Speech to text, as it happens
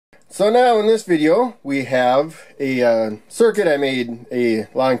So now in this video we have a circuit I made a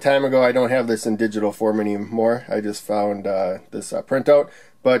long time ago. I don't have this in digital form anymore. I just found this printout.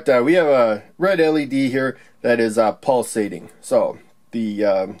 But we have a red LED here that is pulsating. So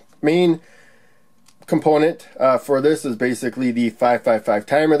the main component for this is basically the 555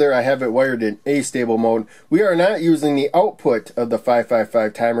 timer there. I have it wired in Astable mode. We are not using the output of the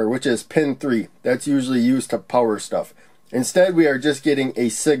 555 timer, which is pin 3. That's usually used to power stuff. Instead, we are just getting a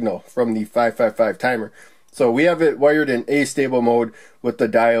signal from the 555 timer. So we have it wired in Astable mode with the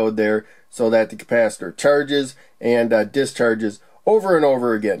diode there so that the capacitor charges and discharges over and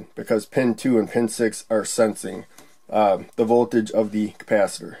over again, because pin 2 and pin 6 are sensing the voltage of the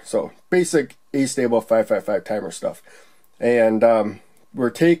capacitor. So basic Astable 555 timer stuff. And we're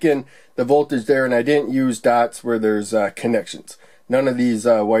taking the voltage there, and I didn't use dots where there's connections. None of these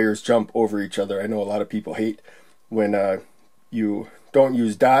wires jump over each other. I know a lot of people hate when you don't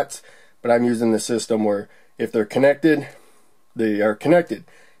use dots, but I'm using the system where if they're connected, they are connected.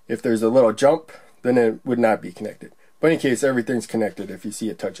 If there's a little jump, then it would not be connected. But in case, everything's connected if you see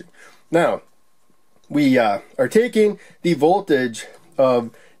it touching. Now, we are taking the voltage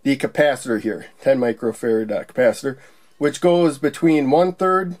of the capacitor here, 10 microfarad capacitor, which goes between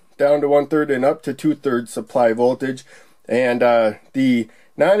 1/3 down to 1/3 and up to 2/3 supply voltage. And the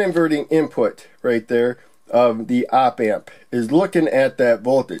non-inverting input right there of the op amp is looking at that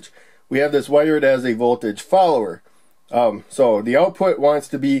voltage. We have this wired as a voltage follower. So the output wants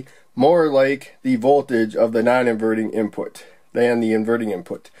to be more like the voltage of the non-inverting input than the inverting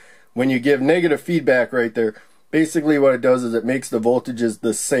input. When you give negative feedback right there, basically what it does is it makes the voltages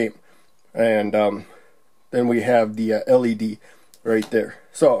the same. And then we have the LED right there.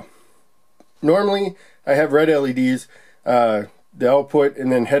 So normally I have red LEDs, the output,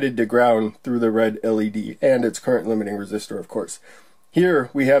 and then headed to ground through the red LED and its current limiting resistor, of course. Here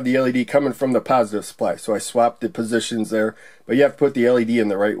we have the LED coming from the positive supply, so I swapped the positions there, but you have to put the LED in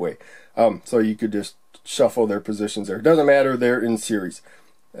the right way. So you could just shuffle their positions there. It doesn't matter, they're in series.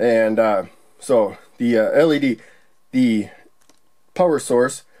 And so the LED, the power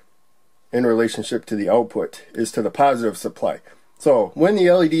source in relationship to the output is to the positive supply. So when the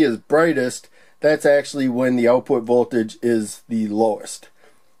LED is brightest, that's actually when the output voltage is the lowest.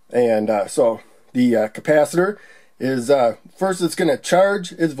 And so the capacitor is, first it's going to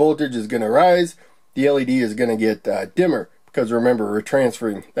charge, its voltage is going to rise, the LED is going to get dimmer, because remember, we're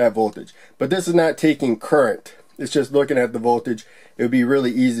transferring that voltage. But this is not taking current, it's just looking at the voltage. It would be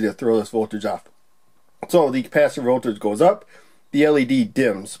really easy to throw this voltage off. So the capacitor voltage goes up, the LED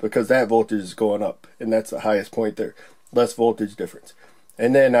dims, because that voltage is going up, and that's the highest point there, less voltage difference.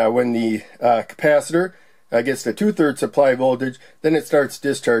 And then when the capacitor gets to 2/3 supply voltage, then it starts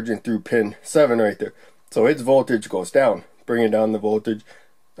discharging through pin 7 right there. So its voltage goes down, bringing down the voltage.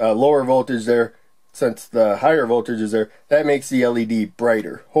 Lower voltage there, since the higher voltage is there, that makes the LED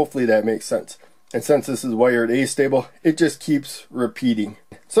brighter. Hopefully that makes sense. And since this is wired Astable, it just keeps repeating.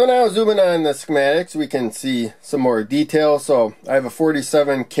 So now zooming on the schematics, we can see some more detail. So I have a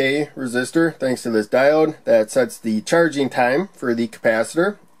 47K resistor thanks to this diode that sets the charging time for the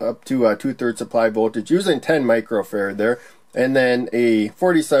capacitor up to 2/3 supply voltage using 10 microfarad there. And then a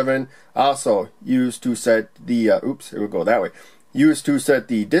 47 also used to set the, oops, it would go that way. Used to set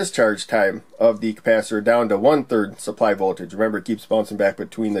the discharge time of the capacitor down to 1/3 supply voltage. Remember, it keeps bouncing back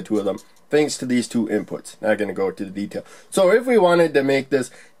between the two of them thanks to these two inputs. Not going to go into the detail. So if we wanted to make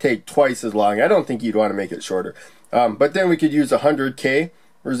this take twice as long, I don't think you'd want to make it shorter. But then we could use a 100K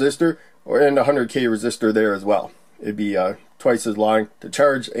resistor and a 100K resistor there as well. It'd be twice as long to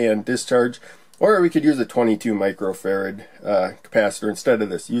charge and discharge. Or we could use a 22 microfarad capacitor instead of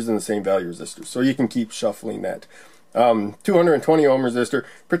this, using the same value resistor. So you can keep shuffling that. 220 ohm resistor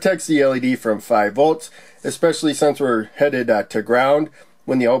protects the LED from 5 volts, especially since we're headed to ground.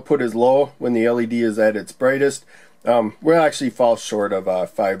 When the output is low, when the LED is at its brightest, we'll actually fall short of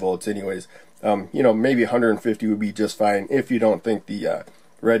 5 volts anyways. You know, maybe 150 would be just fine if you don't think the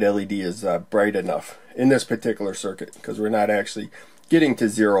red LED is bright enough in this particular circuit, because we're not actually getting to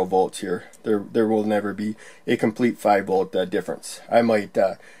 0 volts here. There will never be a complete 5 volt difference. I might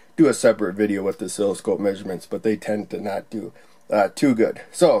do a separate video with the oscilloscope measurements, but they tend to not do too good.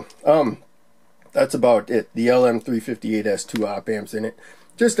 So that's about it. The LM358 has 2 op amps in it.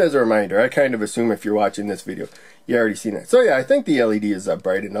 Just as a reminder, I kind of assume if you're watching this video, you already seen it. So yeah, I think the LED is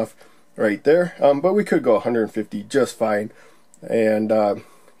bright enough right there, but we could go 150 just fine. And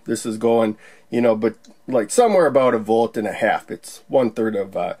this is going, you know, but like somewhere about 1.5 volts. It's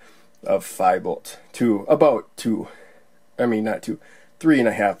 1/3 of 5 volts to about 2. I mean, not 2,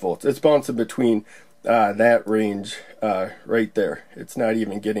 3.5 volts. It's bouncing between that range right there. It's not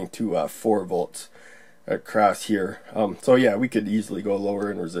even getting to 4 volts across here. So yeah, we could easily go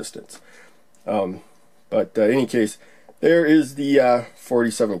lower in resistance. But in any case, there is the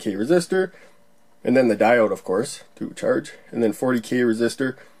 47K resistor, and then the diode, of course, to charge, and then 40K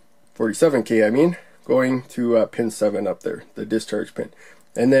resistor, 47K I mean, going to pin 7 up there, the discharge pin.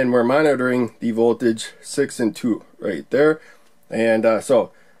 And then we're monitoring the voltage 6 and 2 right there. And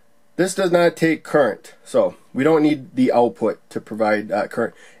so this does not take current, so we don't need the output to provide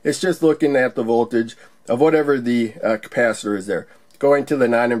current. It's just looking at the voltage of whatever the capacitor is there. Going to the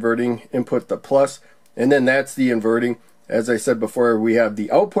non-inverting input, the plus, and then that's the inverting. As I said before, we have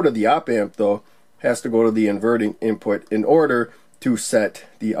the output of the op amp, though, has to go to the inverting input in order to set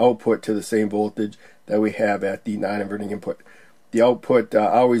the output to the same voltage that we have at the non-inverting input. The output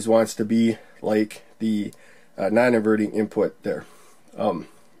always wants to be like the non-inverting input there. And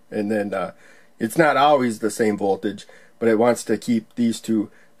then it's not always the same voltage, but it wants to keep these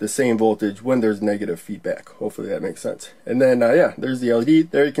two the same voltage when there's negative feedback. Hopefully that makes sense. And then yeah, there's the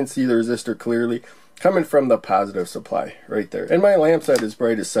LED. There you can see the resistor clearly coming from the positive supply right there. And my lamp's at its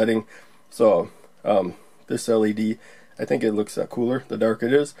brightest setting, so this LED, I think it looks cooler the darker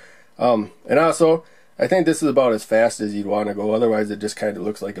it is. And also, I think this is about as fast as you'd want to go. Otherwise, it just kind of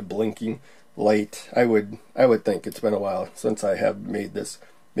looks like a blinking light. I would think. It's been a while since I have made this.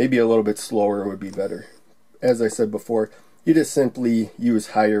 Maybe a little bit slower would be better. As I said before, you just simply use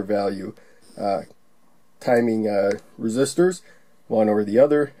higher value timing resistors, one or the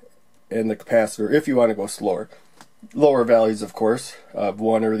other, and the capacitor if you want to go slower. Lower values, of course, of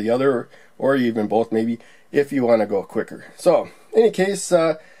one or the other, or even both maybe, if you want to go quicker. So, in any case,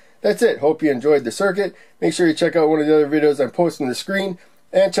 that's it. Hope you enjoyed the circuit. Make sure you check out one of the other videos I'm posting on the screen,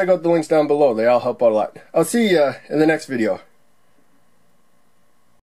 and check out the links down below. They all help out a lot. I'll see you in the next video.